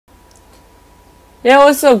Yeah,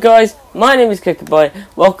 what's up guys? My name is CookieBoy.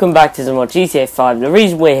 Welcome back to some more GTA 5. The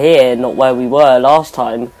reason we're here, not where we were last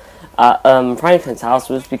time at Franklin's house,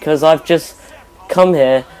 was because I've just come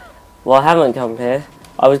here. Well, I haven't come here.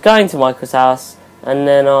 I was going to Michael's house and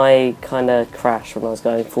then I kind of crashed when I was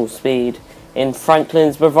going full speed in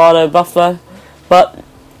Franklin's Bravado Buffalo. But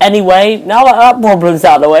anyway, now that problem's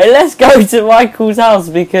out of the way, let's go to Michael's house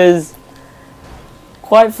because,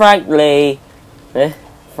 quite frankly,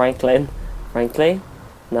 Frankly,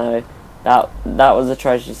 no, that was a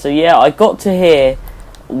tragedy. So yeah, I got to here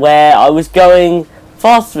where I was going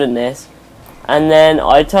faster than this, and then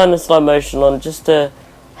I turned the slow motion on just to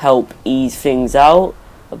help ease things out,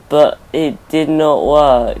 but it did not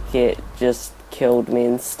work. It just killed me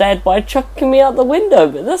instead by chucking me out the window.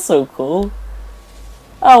 But that's so cool.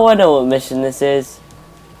 Oh, I know what mission this is.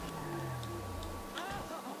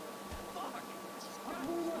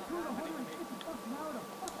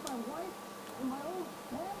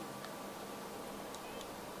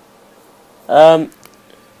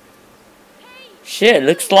 Shit,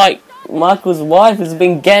 looks like Michael's wife has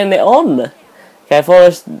been getting it on. Okay,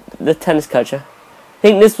 follow the tennis coach. I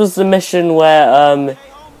think this was the mission where,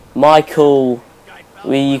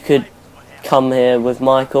 you could come here with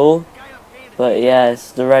Michael. But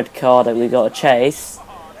yes, the red car that we got to chase.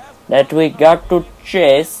 Let's go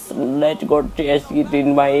chase it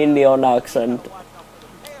in my Indian accent.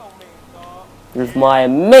 With my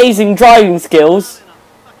amazing driving skills.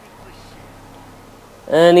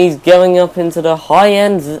 And he's going up into the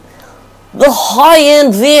high-end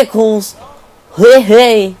vehicles.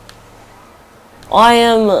 Hey, I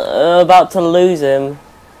am about to lose him.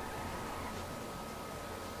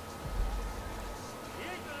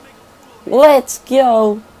 Let's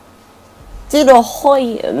go to the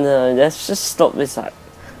high. No, let's just stop this.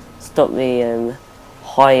 Stop the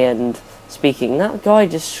high-end speaking. That guy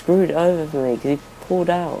just screwed over for me because he pulled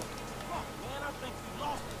out.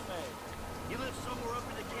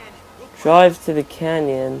 Drive to the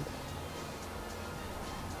canyon.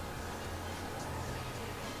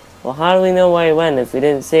 Well, how do we know where he went if we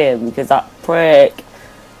didn't see him? Because that prick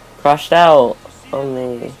crashed out on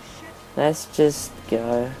me. Let's just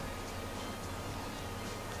go.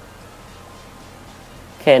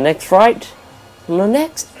 Okay, next right. No,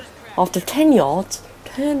 next. After 10 yards,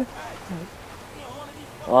 turn.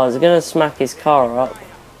 Oh, I was gonna smack his car up.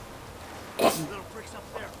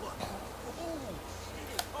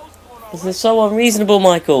 This is so unreasonable,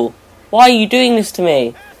 Michael. Why are you doing this to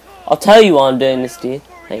me? I'll tell you why I'm doing this to you.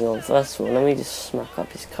 Hang on, first of all, let me just smack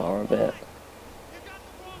up his car a bit.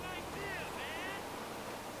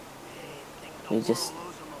 Let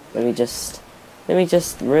me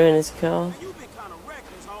just ruin his car.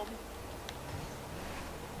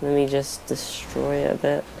 Let me just destroy it a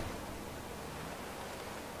bit.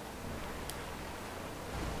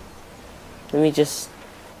 Let me just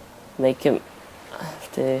make him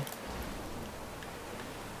have to.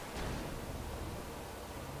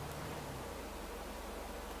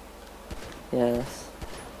 Yes.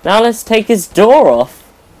 Now let's take his door off.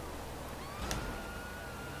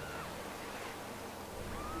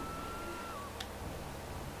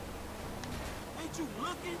 Ain't you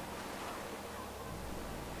looking?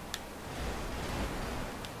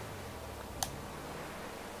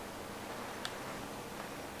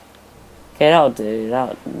 Okay, that'll do.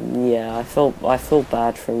 Yeah, I feel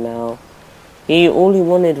bad for him now. All he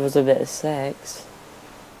wanted was a bit of sex.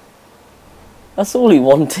 That's all he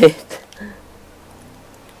wanted.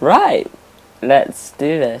 Right, let's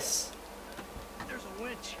do this. There's a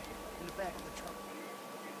winch in the back of the truck.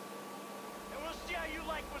 And we'll see how you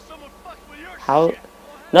like when someone fucks with your shit.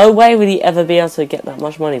 No way would he ever be able to get that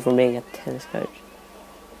much money from being a tennis coach.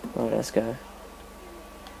 Right, let's go.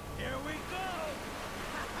 Here we go.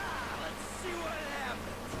 Let's see what happens.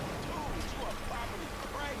 Dude, you are probably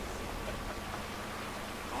crazy.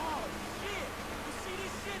 Oh shit! You see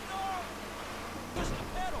this shit, dog? Push the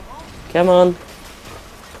pedal, homie. Come on.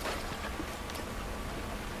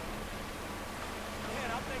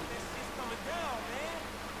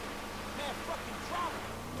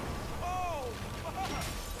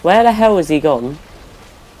 Where the hell has he gone?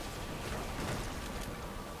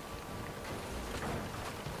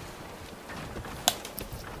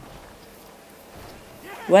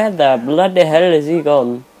 Where the bloody hell has he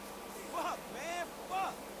gone? Fuck, man,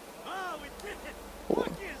 fuck. Oh, we did it. Fuck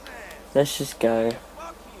his ass. Let's just go.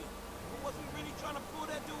 Fuck him. Was we really trying to pull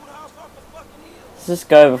that dude's house off the fucking hill? Let's just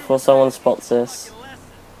go before someone spots us.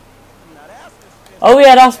 Oh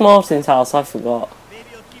yeah, that's Martin's house. I forgot.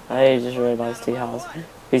 I just realised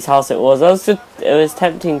whose house it was. It was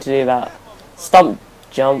tempting to do that stump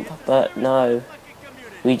jump, but no.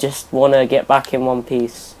 We just want to get back in one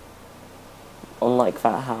piece. Unlike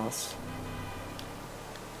that house.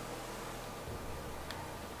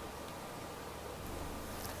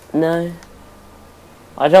 No.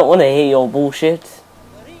 I don't want to hear your bullshit.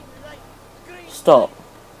 Stop.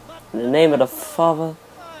 In the name of the Father,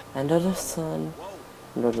 and of the Son,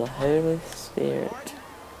 and of the Holy Spirit.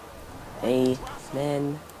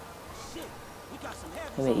 Amen.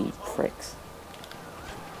 Come here, you pricks.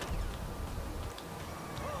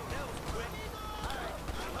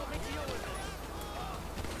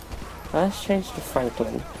 Let's change to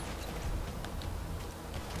Franklin.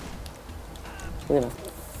 I'm gonna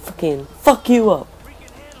fucking fuck you up.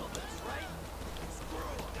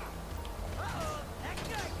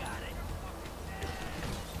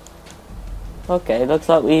 Okay, looks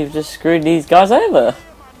like we've just screwed these guys over.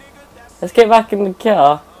 Let's get back in the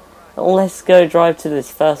car and let's go drive to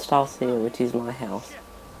this first house here, which is my house.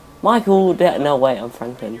 Michael, no wait, I'm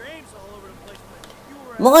Franklin.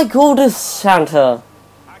 Michael the Santa.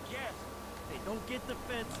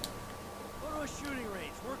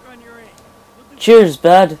 Cheers,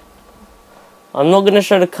 bud. I'm not going to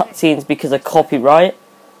show the cutscenes because of copyright.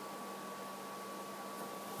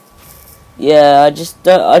 Yeah, I just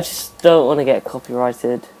don't want to get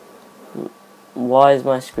copyrighted. Why is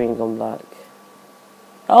my screen gone black?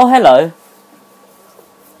 Oh, hello.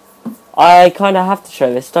 I kind of have to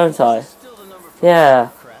show this, don't I? Yeah.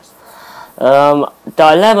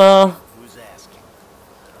 Dilemma.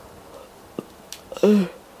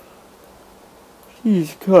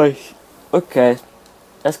 Jesus Christ. Okay,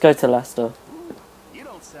 let's go to Leicester. You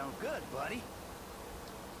don't sound good, buddy.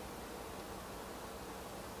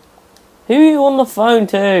 Who are you on the phone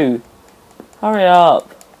to? Hurry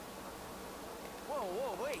up.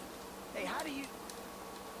 Whoa, wait. Hey, how do you...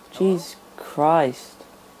 Jesus Christ.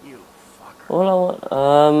 You fucker. All I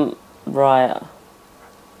want... right.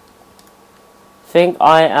 Think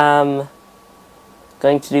I am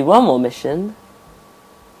going to do one more mission.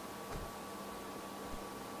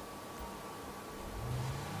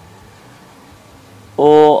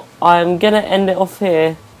 Or I'm gonna end it off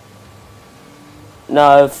here.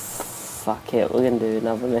 No, fuck it, we're gonna do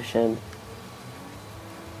another mission.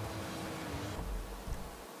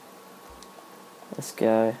 Let's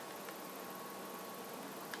go.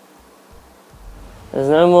 There's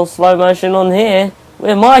no more slow motion on here.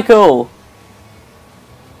 We're Michael!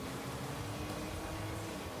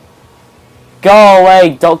 Go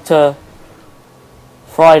away, Dr.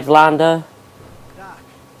 Friedlander.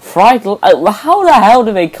 How the hell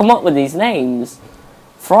do they come up with these names?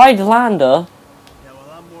 Friedlander? Yeah, well,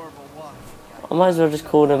 I'm more of a walk. I might as well just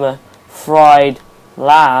call him a fried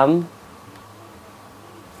lamb.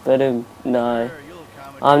 But no.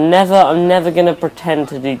 I'm never gonna pretend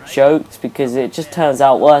to do jokes because it just turns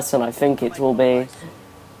out worse than I think it will be.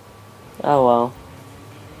 Oh well.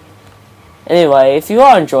 Anyway, if you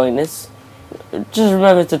are enjoying this, just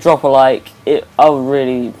remember to drop a like. I would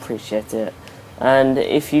really appreciate it. And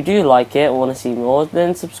if you do like it or want to see more,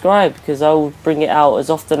 then subscribe, because I will bring it out as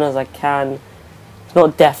often as I can. It's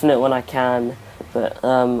not definite when I can, but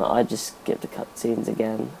I just skip the cutscenes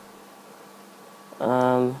again.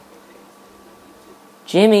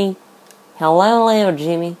 Jimmy. Hello,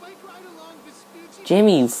 Jimmy.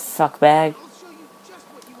 Jimmy, you fuckbag.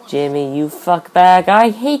 Jimmy, you fuckbag. I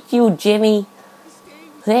hate you, Jimmy.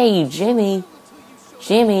 Hey, Jimmy.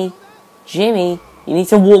 Jimmy. Jimmy. You need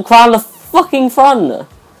to walk around the fucking front.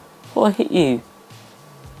 Before I hit you.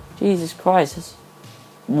 Jesus Christ.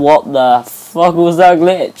 What the fuck was that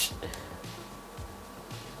glitch?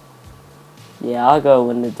 Yeah, I'll go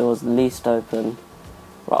when the door's least open.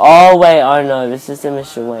 Oh wait, I know, this is the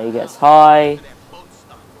mission where he gets high.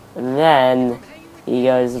 And then he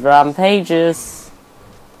goes rampages.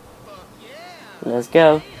 Let's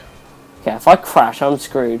go. Okay, if I crash, I'm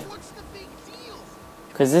screwed.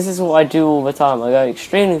 Because this is what I do all the time. I go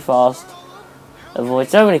extremely fast, avoid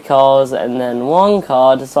so many cars, and then one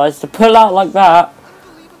car decides to pull out like that.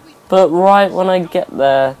 But right when I get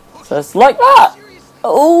there, so it's like that.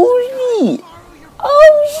 Oh shit!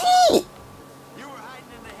 Oh shit!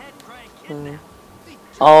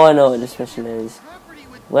 Oh, I know what this mission is.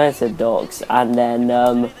 We're to docks, and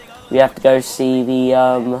then we have to go see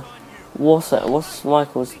the what's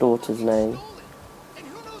Michael's daughter's name?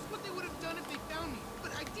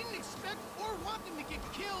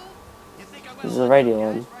 Is the radio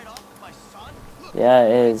on? Yeah,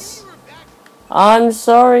 it is. I'm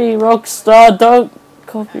sorry, Rockstar, don't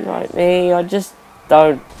copyright me. I just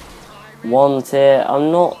don't want it.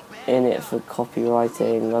 I'm not in it for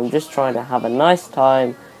copywriting. I'm just trying to have a nice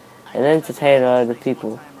time and entertain other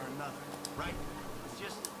people.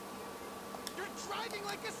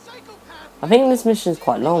 psychopath. I think this mission's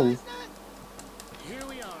quite long. Here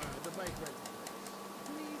we are, the bike rental.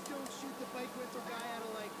 Please don't shoot the bike rental guy out of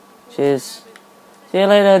like. Cheers. See you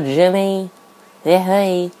later, Jimmy. Hey,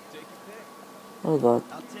 hey. Take your pick. Oh god.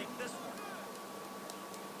 I'll take this one.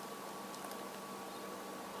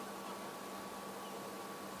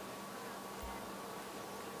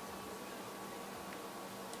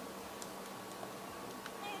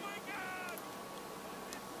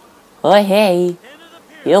 Oh hey. Into the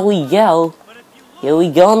pier. Here we go. But if you look, Here we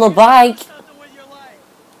go on the bike. something with your life.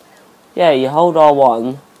 Yeah, you hold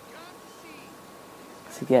R1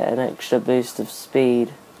 to get an extra boost of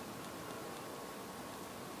speed.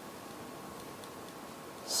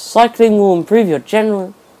 Cycling will improve your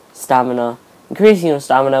general stamina. Increasing your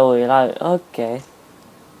stamina will be like, okay.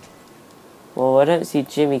 Well, I don't see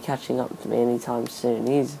Jimmy catching up to me anytime soon.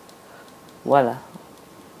 He's well.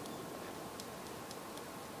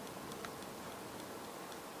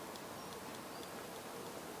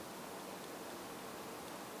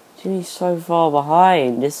 Jimmy's so far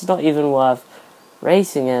behind. This is not even worth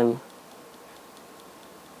racing him.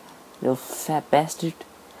 You fat bastard.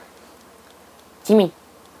 Jimmy.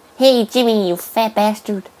 Hey, Jimmy, you fat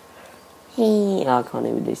bastard. Hey. Oh, I can't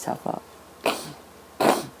even do stuff up.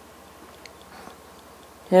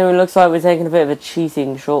 Here it looks like we're taking a bit of a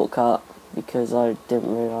cheating shortcut because I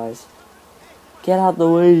didn't realise. Get out the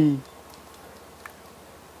way.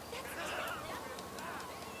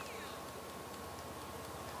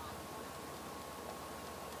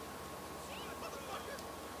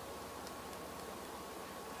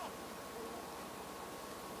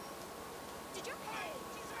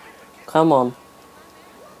 Come on.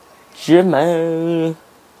 Jimmy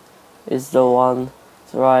is the one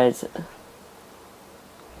to ride.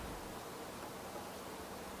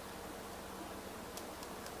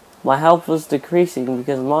 My health was decreasing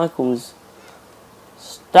because Michael's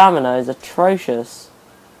stamina is atrocious.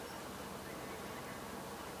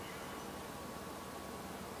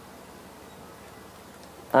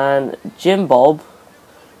 And Jimmy.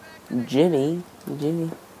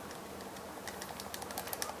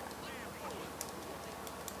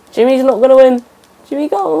 Jimmy's not gonna win. Jimmy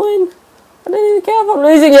can't win. I don't even care if I'm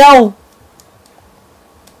losing now.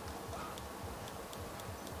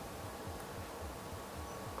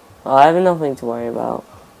 I have nothing to worry about.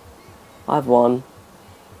 I've won.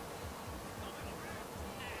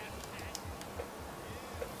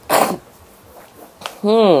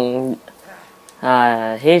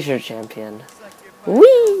 Here's your champion. Wee!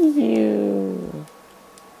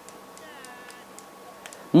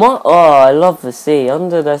 I love the sea,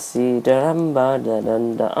 under the sea, under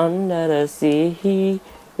the sea,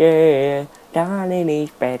 yeah, darling is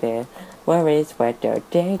better, where it's wetter,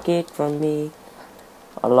 take it from me.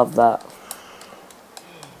 I love that.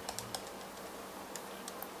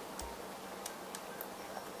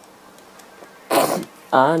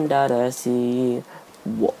 Under the sea,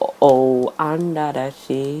 whoa, under the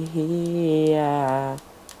sea, yeah.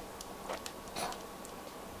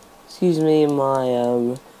 Excuse me,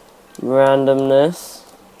 my randomness.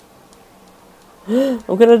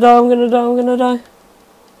 I'm gonna die.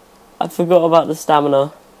 I forgot about the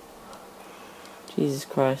stamina. Jesus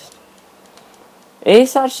Christ.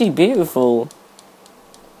 It's actually beautiful.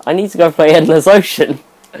 I need to go play Endless Ocean.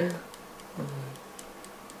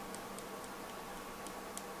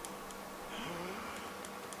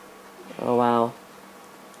 Oh wow.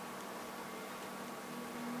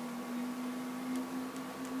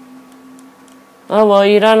 Oh well,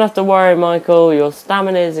 you don't have to worry, Michael. Your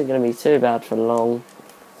stamina isn't going to be too bad for long.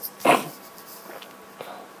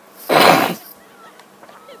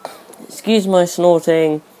 Excuse my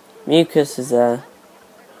snorting. Mucus is there.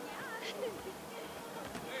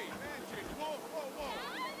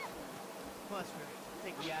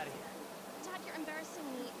 Take me out of here. Dad, you're embarrassing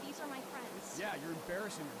me. These are my friends. Yeah, you're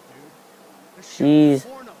embarrassing me, dude. She's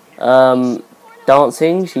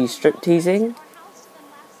dancing. She's strip teasing. Our house from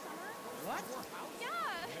last summer. What? Yeah.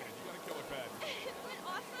 You gotta kill it bad. Isn't it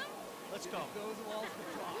awesome? Let's go. You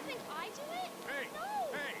think I do it? Hey,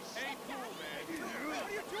 No. hey, cool, man. What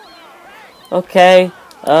are you doing? Okay.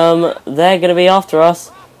 They're gonna be after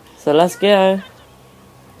us. So let's go.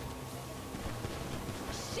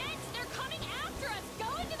 Shit, they're coming after us. Go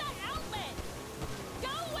into that outlet. Go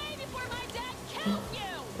away before my dad kills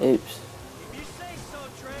you. Oops. If you say so,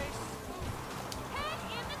 Trace. Head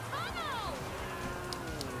in the tunnel.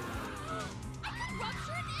 I could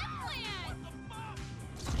rupture an implant.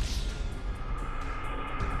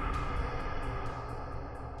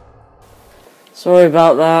 Sorry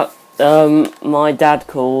about that. My dad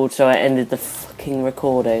called, so I ended the fucking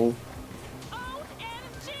recording.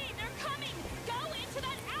 OMG, they're coming. Go into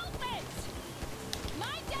that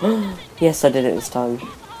Yes, I did it this time.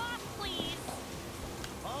 Off, please.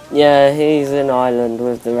 Yeah, he's in Ireland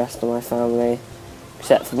with the rest of my family.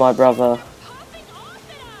 Except for my brother. Popping off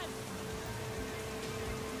at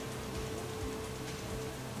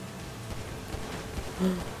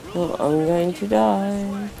us. Oh, I'm going to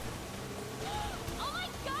die. Oh my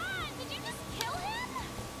god, did you just kill him?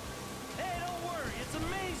 Hey, don't worry. It's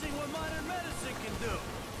amazing what modern medicine can do.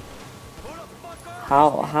 Who the fuck are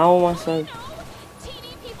How am I so... No, TV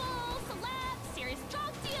people, celebs, serious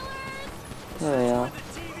drug dealers. Oh yeah. when the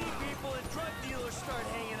TV people and drug dealers start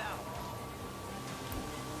hanging out?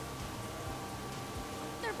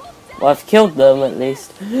 They're both dead. Well, I've killed them at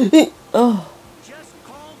least. Oh. Just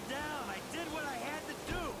calm down. I did what I had to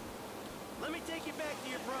do. Let me take you back to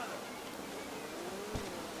your brother.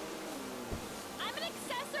 I'm an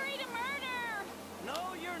accessory to murder.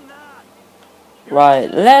 No, you're not.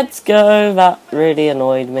 Right, let's go. That really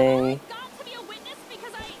annoyed I me. got to be a witness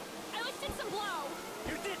because I like did some blow.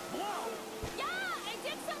 You did blow. Yeah, I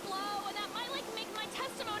did some blow, and that might like make my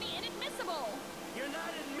testimony inadmissible. You're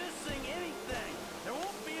not admitting anything. There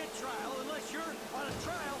won't be a trial unless you're on a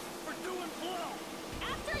trial for doing blow.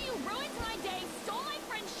 After you ruined my day, stole my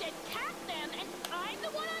friend's shit, capped them, and I'm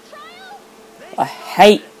the one on trial? I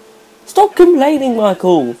hate... Stop complaining,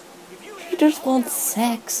 Michael. He just wants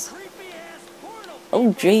sex. Creepy ass porno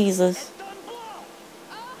Oh, Jesus. done blow.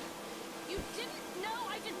 You didn't know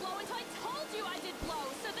I did blow until I told you I did blow,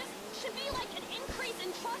 so this should be like an increase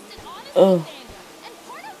in trust and honesty Ugh. thing. And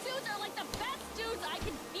porno dudes are like the best dudes I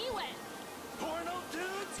could be with. Porno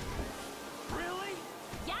dudes? Really?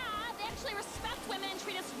 Yeah, they actually respect women and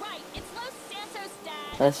treat us right. It's Los Santos'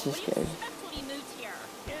 dad. Let's just What do go. you expect when he moved here?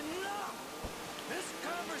 Enough. This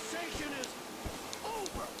conversation is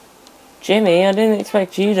over. Jimmy, I didn't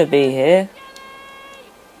expect you to be here.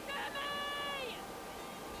 Jimmy!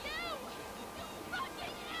 You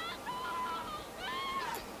fucking asshole!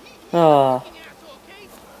 Ah,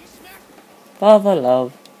 father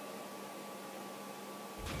love.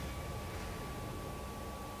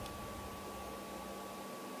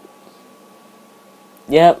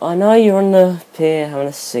 Yep, I know you're on the pier having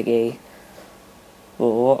a ciggy. But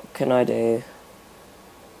what can I do?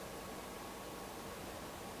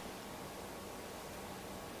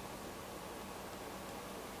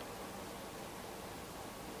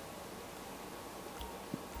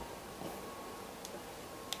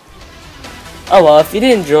 Oh well, if you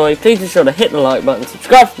did enjoy, please be sure to hit the like button,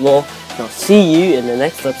 subscribe for more, and I'll see you in the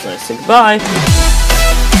next episode. So goodbye!